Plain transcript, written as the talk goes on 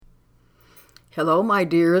Hello, my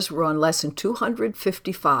dears. We're on lesson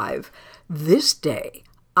 255. This day,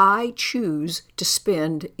 I choose to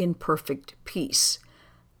spend in perfect peace.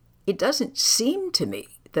 It doesn't seem to me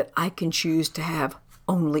that I can choose to have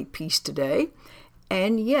only peace today,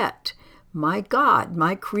 and yet my God,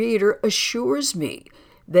 my Creator, assures me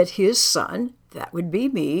that His Son, that would be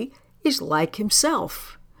me, is like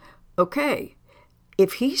Himself. Okay.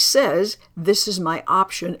 If He says, this is my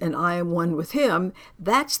option and I am one with Him,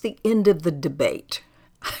 that's the end of the debate.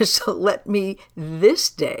 So let me this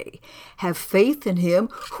day have faith in Him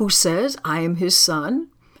who says I am His Son,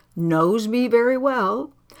 knows me very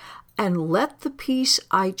well, and let the peace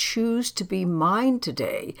I choose to be mine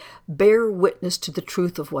today bear witness to the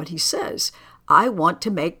truth of what He says. I want to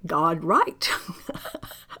make God right.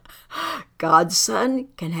 God's Son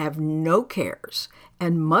can have no cares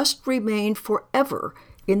and must remain forever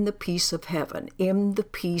in the peace of heaven, in the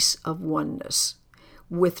peace of oneness,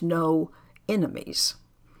 with no enemies.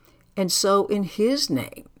 And so in His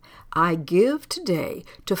name, I give today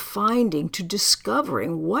to finding, to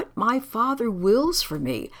discovering what my Father wills for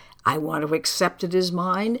me. I want to accept it as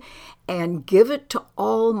mine and give it to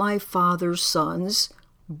all my Father's sons,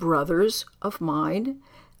 brothers of mine.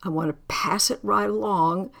 I want to pass it right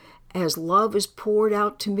along. As love is poured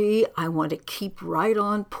out to me, I want to keep right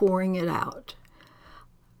on pouring it out.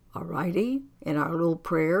 All righty, in our little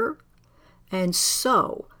prayer. And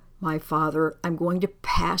so, my Father, I'm going to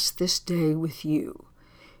pass this day with you.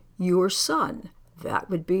 Your Son, that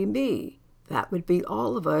would be me. That would be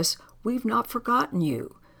all of us. We've not forgotten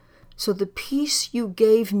you. So the peace you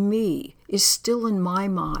gave me is still in my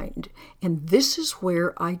mind, and this is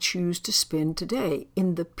where I choose to spend today,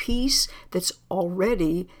 in the peace that's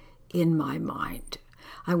already in my mind.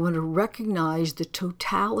 I want to recognize the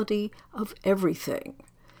totality of everything,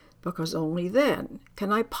 because only then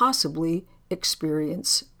can I possibly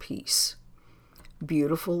experience peace.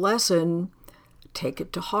 Beautiful lesson. Take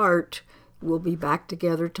it to heart. We'll be back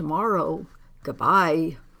together tomorrow.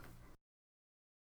 Goodbye.